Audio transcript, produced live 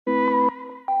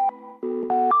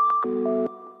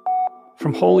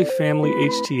From Holy Family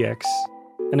HTX,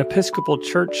 an Episcopal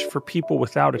church for people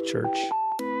without a church,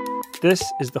 this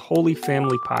is the Holy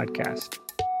Family Podcast,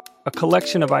 a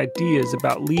collection of ideas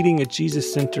about leading a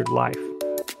Jesus-centered life.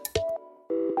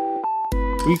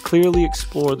 We clearly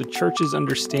explore the church's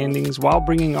understandings while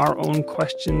bringing our own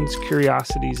questions,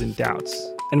 curiosities, and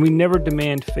doubts, and we never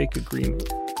demand fake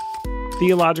agreement.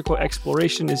 Theological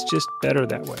exploration is just better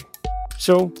that way.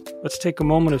 So let's take a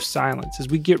moment of silence as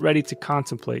we get ready to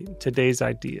contemplate today's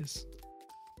ideas.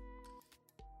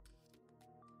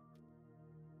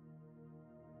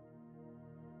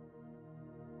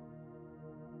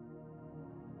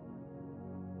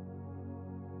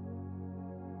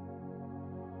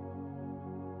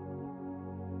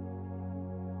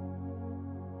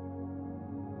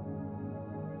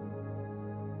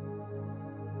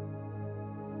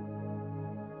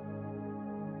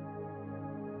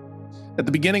 At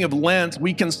the beginning of Lent,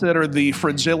 we consider the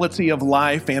fragility of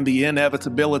life and the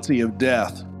inevitability of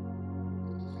death.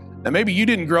 Now, maybe you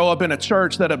didn't grow up in a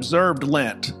church that observed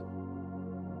Lent.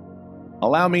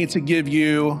 Allow me to give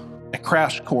you a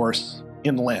crash course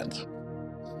in Lent.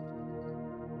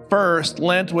 First,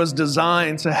 Lent was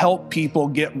designed to help people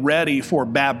get ready for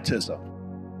baptism.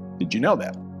 Did you know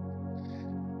that?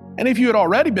 And if you had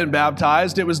already been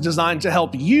baptized, it was designed to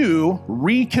help you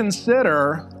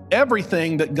reconsider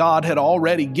everything that God had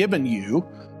already given you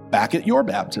back at your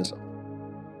baptism.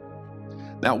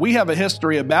 Now, we have a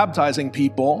history of baptizing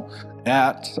people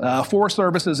at 4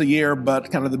 services a year, but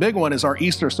kind of the big one is our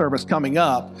Easter service coming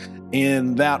up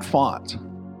in that font.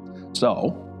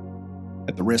 So,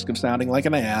 at the risk of sounding like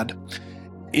an ad,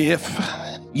 if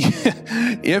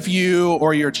you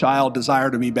or your child desire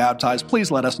to be baptized,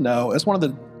 please let us know. It's one of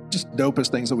the just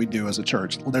dopest things that we do as a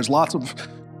church. There's lots of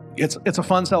It's a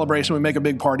fun celebration. We make a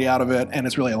big party out of it, and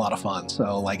it's really a lot of fun.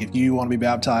 So, if you want to be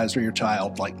baptized or your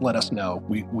child, let us know.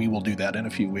 We will do that in a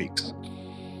few weeks.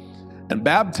 And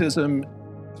baptism,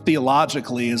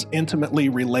 theologically, is intimately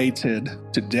related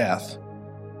to death.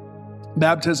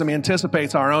 Baptism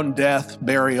anticipates our own death,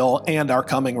 burial, and our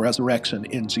coming resurrection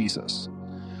in Jesus.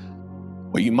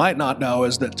 What you might not know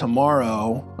is that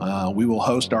tomorrow we will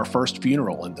host our first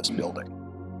funeral in this building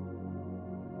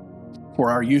for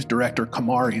our youth director,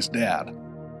 Kamari's dad.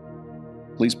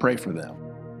 Please pray for them.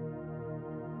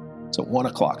 It's at 1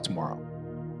 o'clock tomorrow.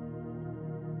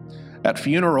 At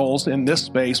funerals in this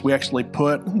space, we actually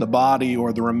put the body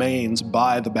or the remains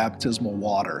by the baptismal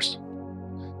waters.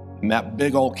 And that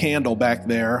big old candle back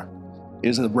there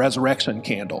is a resurrection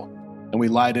candle. And we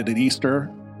light it at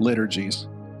Easter, liturgies,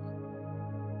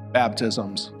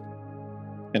 baptisms,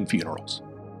 and funerals.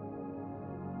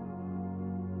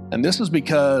 And this is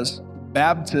because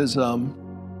baptism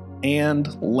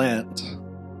and Lent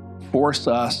force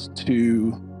us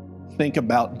to think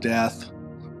about death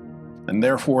and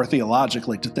therefore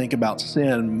theologically to think about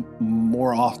sin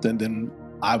more often than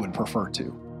I would prefer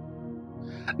to.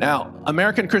 Now,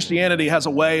 American Christianity has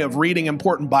a way of reading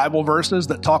important Bible verses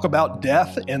that talk about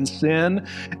death and sin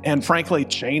and frankly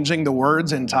changing the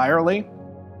words entirely.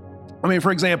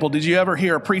 For example, did you ever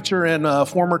hear a preacher in a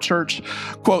former church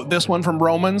quote this one from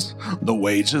Romans? The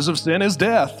wages of sin is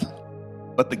death,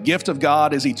 but the gift of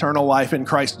God is eternal life in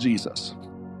Christ Jesus.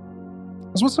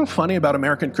 That's what's so funny about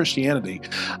American Christianity.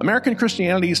 American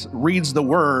Christianity reads the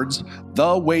words,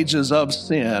 the wages of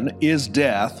sin is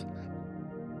death,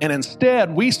 and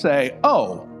instead we say,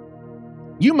 oh,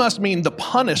 you must mean the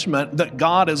punishment that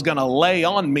God is going to lay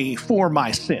on me for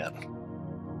my sin,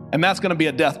 and that's going to be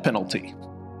a death penalty.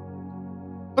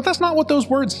 But that's not what those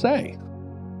words say.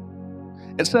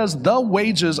 It says the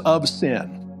wages of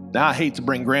sin. Now, I hate to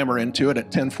bring grammar into it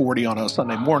at 10:40 on a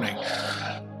Sunday morning,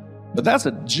 but that's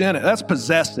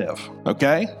possessive,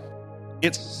 okay?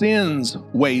 It's sin's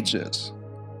wages.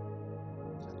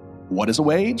 What is a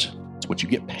wage? It's what you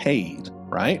get paid,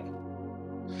 right?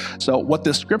 So what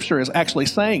this scripture is actually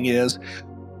saying is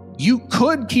you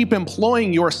could keep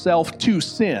employing yourself to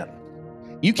sin.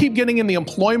 You keep getting in the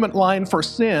employment line for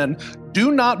sin.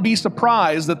 Do not be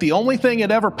surprised that the only thing it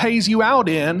ever pays you out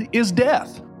in is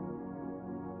death.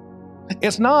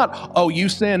 It's not, oh, you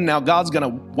sin, now God's going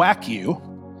to whack you.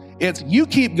 It's you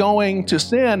keep going to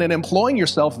sin and employing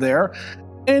yourself there,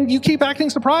 and you keep acting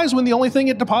surprised when the only thing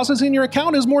it deposits in your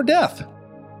account is more death.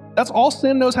 That's all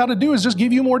sin knows how to do, is just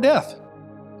give you more death.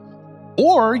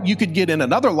 Or you could get in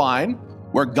another line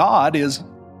where God is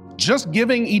just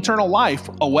giving eternal life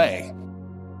away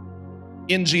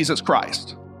in Jesus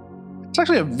Christ. It's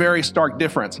actually a very stark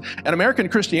difference. And American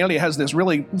Christianity has this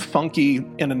really funky,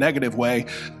 in a negative way,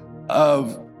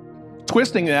 of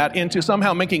twisting that into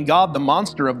somehow making God the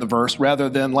monster of the verse rather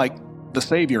than the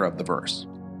savior of the verse.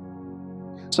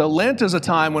 So Lent is a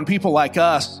time when people like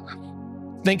us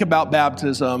think about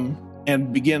baptism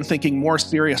and begin thinking more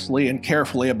seriously and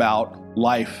carefully about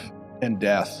life and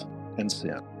death and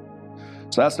sin.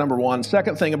 So that's number one.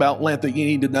 Second thing about Lent that you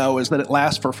need to know is that it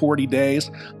lasts for 40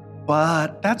 days,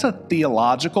 but that's a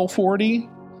theological 40.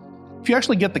 If you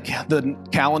actually get the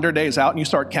calendar days out and you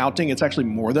start counting, it's actually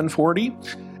more than 40.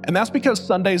 And that's because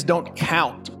Sundays don't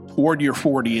count toward your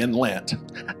 40 in Lent.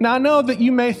 Now, I know that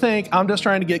you may think I'm just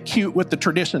trying to get cute with the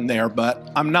tradition there,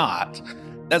 but I'm not.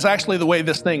 That's actually the way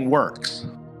this thing works.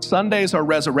 Sundays are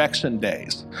resurrection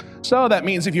days. So that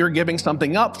means if you're giving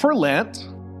something up for Lent,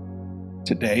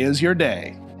 today is your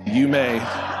day. You may,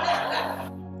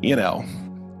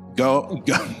 go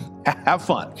have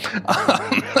fun.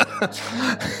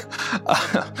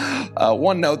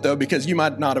 One note, though, because you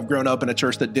might not have grown up in a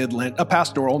church that did Lent, a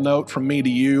pastoral note from me to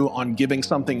you on giving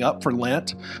something up for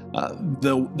Lent.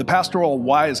 The pastoral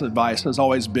wise advice has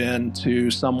always been to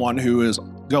someone who is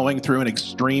going through an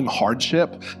extreme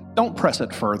hardship, don't press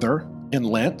it further in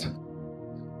Lent,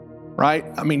 right?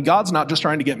 I mean, God's not just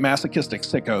trying to get masochistic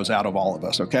sickos out of all of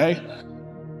us, okay?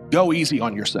 Go easy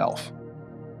on yourself.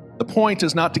 The point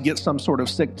is not to get some sort of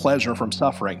sick pleasure from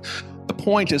suffering. The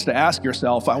point is to ask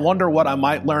yourself, I wonder what I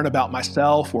might learn about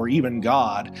myself or even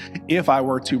God if I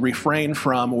were to refrain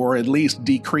from or at least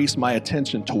decrease my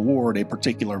attention toward a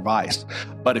particular vice.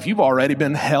 But if you've already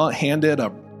been handed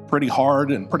a pretty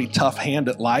hard and pretty tough hand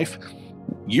at life,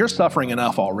 you're suffering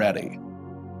enough already.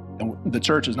 And the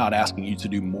church is not asking you to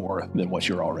do more than what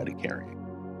you're already carrying.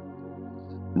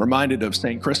 I'm reminded of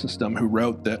St. Chrysostom, who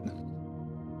wrote that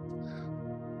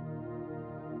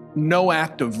no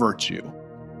act of virtue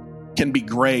can be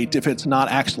great if it's not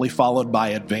actually followed by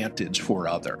advantage for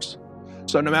others.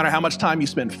 So no matter how much time you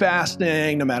spend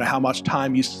fasting, no matter how much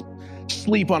time you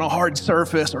sleep on a hard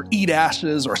surface or eat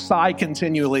ashes or sigh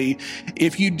continually,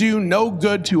 if you do no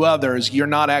good to others, you're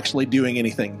not actually doing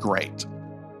anything great.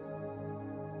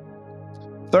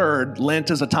 Third,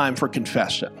 Lent is a time for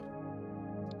confession.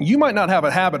 You might not have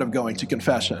a habit of going to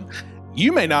confession.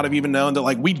 You may not have even known that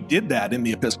we did that in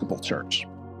the Episcopal Church.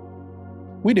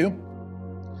 We do.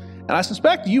 And I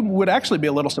suspect you would actually be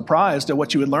a little surprised at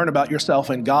what you would learn about yourself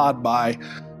and God by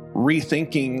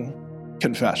rethinking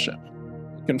confession.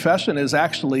 Confession is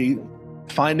actually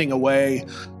finding a way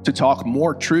to talk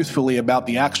more truthfully about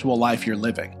the actual life you're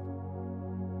living.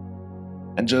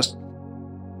 And just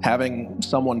having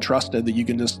someone trusted that you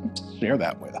can just share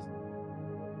that with.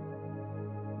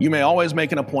 You may always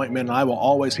make an appointment, and I will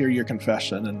always hear your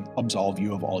confession and absolve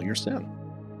you of all your sin.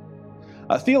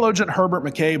 Theologian Herbert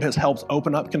McCabe has helped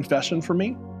open up confession for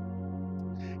me.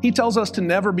 He tells us to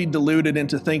never be deluded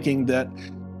into thinking that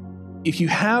if you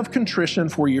have contrition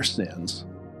for your sins,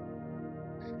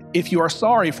 if you are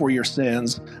sorry for your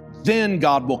sins, then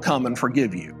God will come and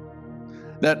forgive you.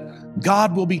 That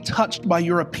God will be touched by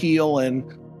your appeal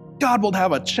and God will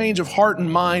have a change of heart and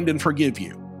mind and forgive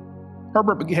you.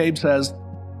 Herbert McCabe says,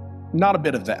 not a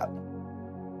bit of that.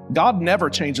 God never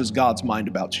changes God's mind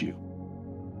about you.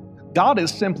 God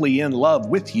is simply in love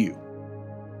with you.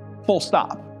 Full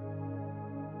stop.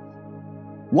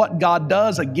 What God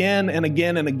does again and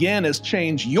again and again is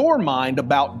change your mind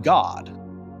about God.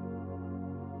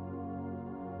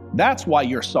 That's why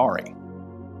you're sorry.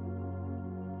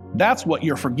 That's what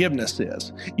your forgiveness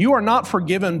is. You are not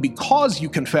forgiven because you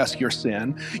confess your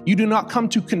sin. You do not come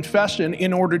to confession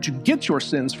in order to get your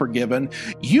sins forgiven.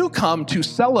 You come to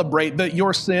celebrate that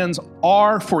your sins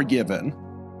are forgiven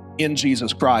in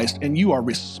Jesus Christ, and you are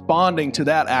responding to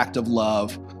that act of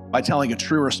love by telling a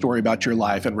truer story about your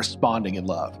life and responding in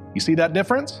love. You see that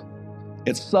difference?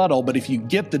 It's subtle, but if you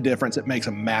get the difference, it makes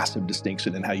a massive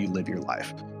distinction in how you live your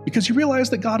life because you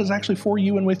realize that God is actually for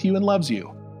you and with you and loves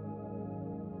you.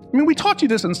 I mean, we taught you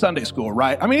this in Sunday school,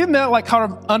 right? I mean, isn't that kind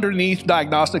of underneath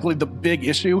diagnostically the big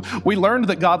issue? We learned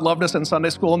that God loved us in Sunday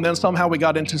school, and then somehow we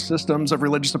got into systems of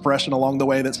religious oppression along the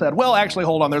way that said, well, actually,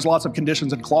 hold on, there's lots of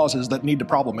conditions and clauses that need to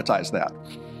problematize that.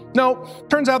 No,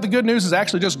 turns out the good news is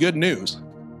actually just good news.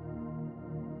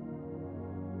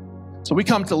 So we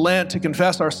come to Lent to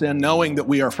confess our sin knowing that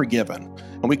we are forgiven.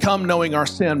 And we come knowing our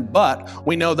sin, but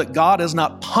we know that God is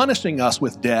not punishing us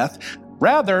with death.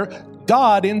 Rather,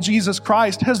 God in Jesus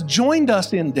Christ has joined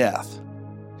us in death.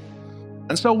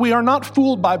 And so we are not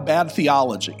fooled by bad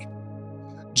theology.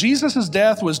 Jesus'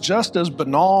 death was just as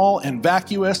banal and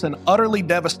vacuous and utterly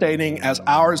devastating as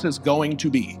ours is going to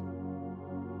be.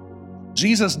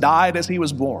 Jesus died as he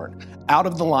was born, out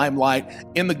of the limelight,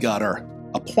 in the gutter,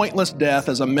 a pointless death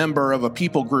as a member of a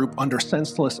people group under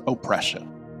senseless oppression.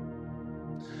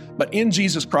 But in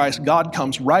Jesus Christ, God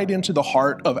comes right into the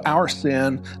heart of our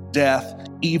sin, death,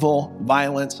 evil,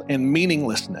 violence, and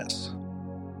meaninglessness.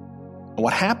 And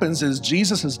what happens is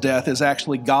Jesus' death is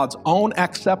actually God's own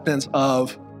acceptance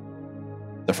of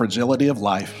the fragility of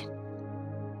life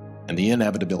and the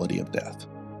inevitability of death.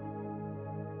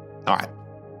 All right,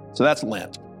 so that's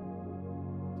Lent.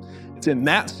 It's in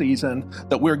that season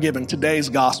that we're given today's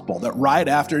gospel, that right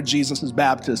after Jesus'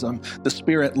 baptism, the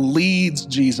Spirit leads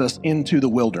Jesus into the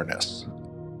wilderness.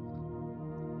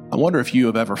 I wonder if you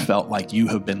have ever felt like you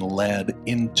have been led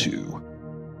into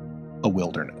a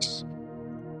wilderness.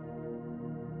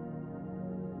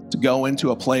 To go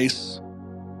into a place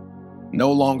no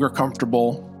longer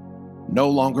comfortable, no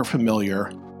longer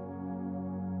familiar,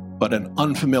 but an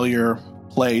unfamiliar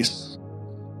place,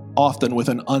 often with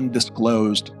an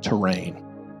undisclosed terrain,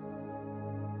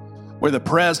 where the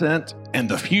present and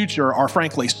the future are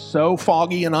frankly so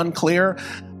foggy and unclear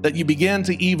that you begin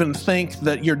to even think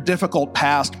that your difficult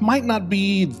past might not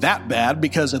be that bad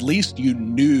because at least you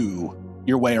knew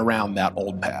your way around that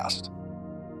old past.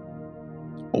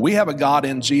 Well, we have a God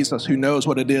in Jesus who knows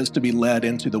what it is to be led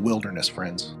into the wilderness,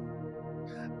 friends.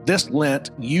 This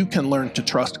Lent, you can learn to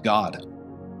trust God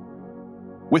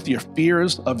with your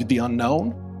fears of the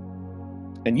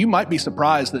unknown. And you might be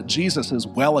surprised that Jesus is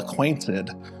well acquainted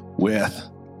with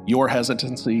your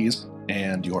hesitancies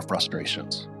and your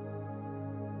frustrations.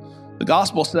 The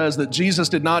gospel says that Jesus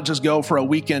did not just go for a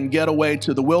weekend getaway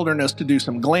to the wilderness to do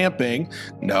some glamping.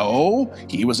 No,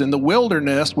 he was in the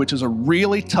wilderness, which is a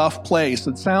really tough place.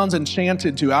 It sounds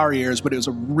enchanted to our ears, but it was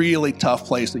a really tough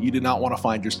place that you did not want to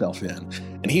find yourself in.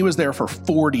 And he was there for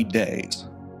 40 days.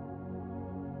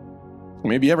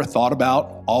 Maybe you ever thought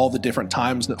about all the different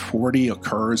times that 40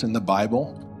 occurs in the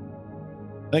Bible?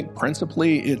 I think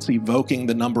principally it's evoking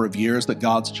the number of years that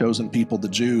God's chosen people, the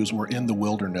Jews, were in the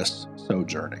wilderness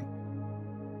sojourning.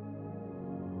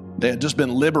 They had just been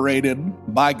liberated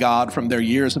by God from their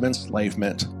years of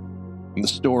enslavement. In the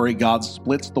story, God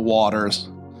splits the waters,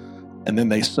 and then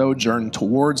they sojourn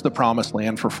towards the promised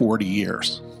land for 40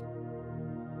 years.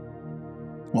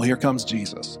 Well, here comes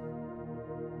Jesus.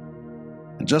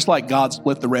 And just like God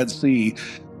split the Red Sea,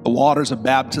 the waters of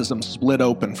baptism split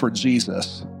open for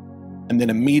Jesus. And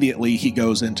then immediately he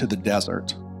goes into the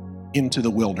desert, into the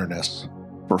wilderness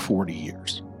for 40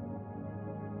 years.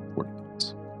 40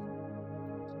 years.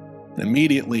 And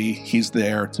immediately he's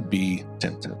there to be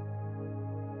tempted.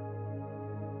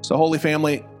 So, Holy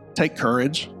Family, take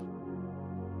courage.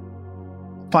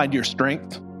 Find your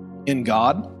strength in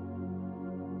God.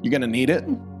 You're going to need it.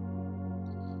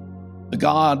 The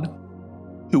God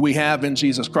who we have in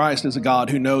Jesus Christ is a God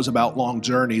who knows about long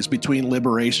journeys between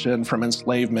liberation from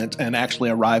enslavement and actually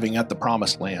arriving at the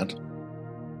promised land.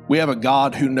 We have a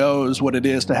God who knows what it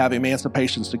is to have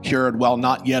emancipation secured while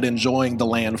not yet enjoying the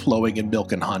land flowing in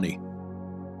milk and honey.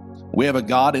 We have a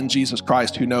God in Jesus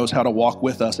Christ who knows how to walk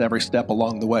with us every step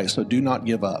along the way. So do not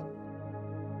give up.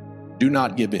 Do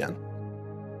not give in.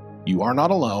 You are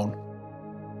not alone.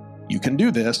 You can do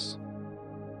this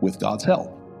with God's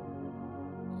help.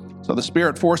 So the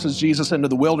Spirit forces Jesus into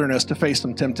the wilderness to face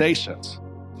some temptations.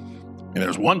 And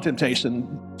there's one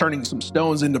temptation, turning some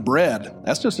stones into bread.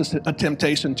 That's just a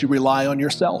temptation to rely on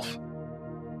yourself.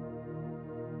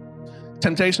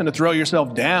 Temptation to throw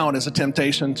yourself down is a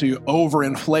temptation to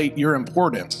overinflate your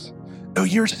importance. Oh,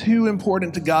 you're too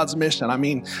important to God's mission. I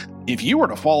mean, if you were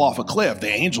to fall off a cliff, the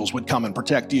angels would come and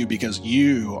protect you because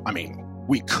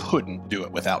we couldn't do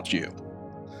it without you.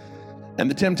 And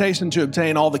the temptation to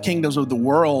obtain all the kingdoms of the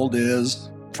world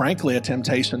is, frankly, a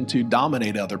temptation to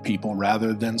dominate other people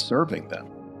rather than serving them.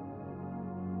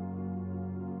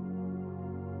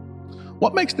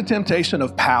 What makes the temptation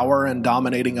of power and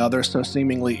dominating others so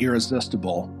seemingly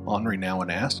irresistible? Henri Nouwen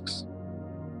asks.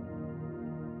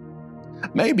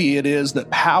 Maybe it is that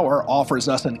power offers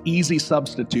us an easy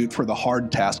substitute for the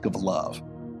hard task of love.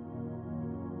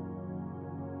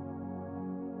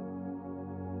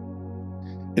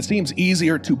 It seems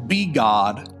easier to be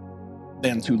God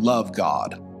than to love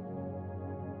God.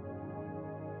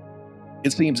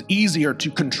 It seems easier to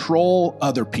control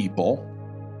other people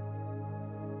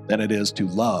than it is to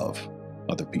love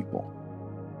other people.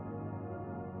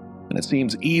 And it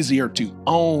seems easier to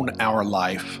own our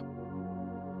life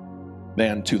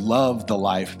than to love the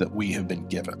life that we have been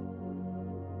given.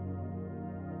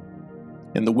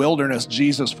 In the wilderness,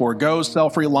 Jesus forgoes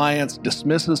self-reliance,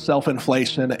 dismisses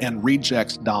self-inflation, and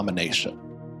rejects domination.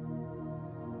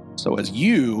 So as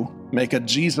you make a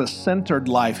Jesus-centered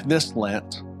life this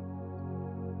Lent,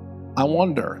 I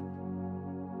wonder,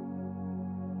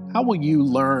 how will you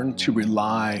learn to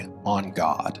rely on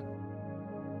God?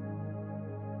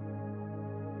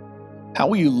 How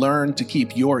will you learn to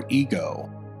keep your ego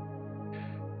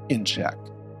in check?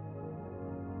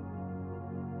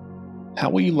 How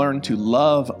will you learn to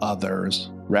love others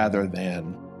rather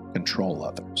than control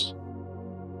others?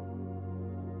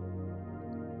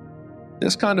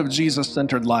 This kind of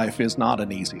Jesus-centered life is not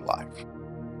an easy life.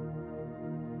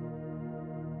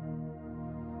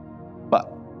 But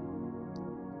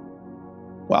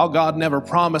while God never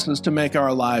promises to make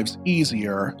our lives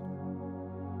easier,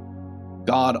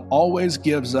 God always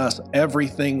gives us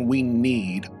everything we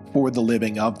need for the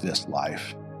living of this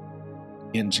life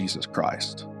in Jesus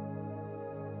Christ.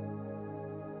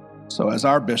 So as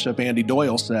our Bishop Andy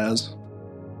Doyle says,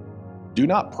 do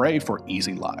not pray for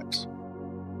easy lives,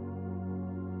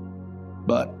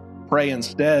 but pray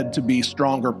instead to be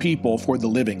stronger people for the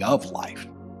living of life.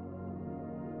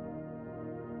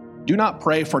 Do not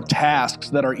pray for tasks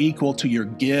that are equal to your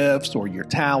gifts or your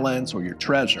talents or your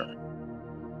treasure,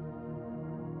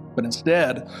 but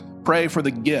instead pray for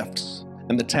the gifts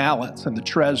and the talents and the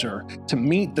treasure to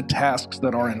meet the tasks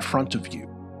that are in front of you.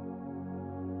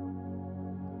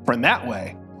 For in that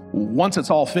way, once it's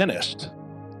all finished,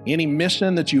 any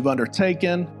mission that you've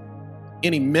undertaken,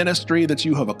 any ministry that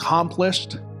you have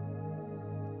accomplished,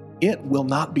 it will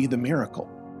not be the miracle.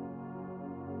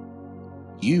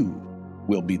 You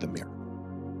will be the miracle.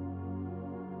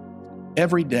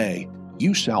 Every day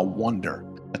you shall wonder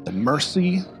at the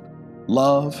mercy,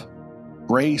 love,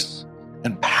 grace,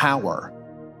 and power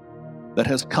that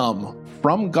has come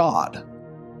from God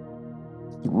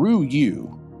through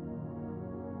you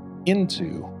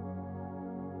into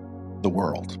the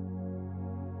world.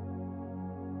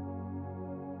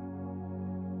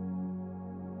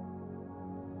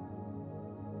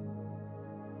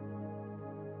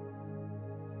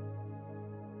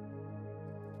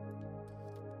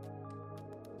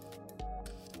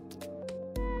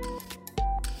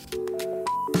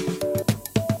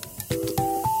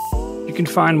 You can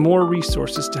find more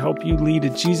resources to help you lead a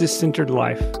Jesus-centered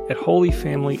life at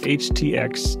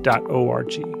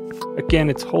holyfamilyhtx.org. Again,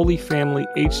 it's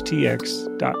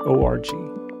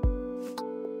holyfamilyhtx.org.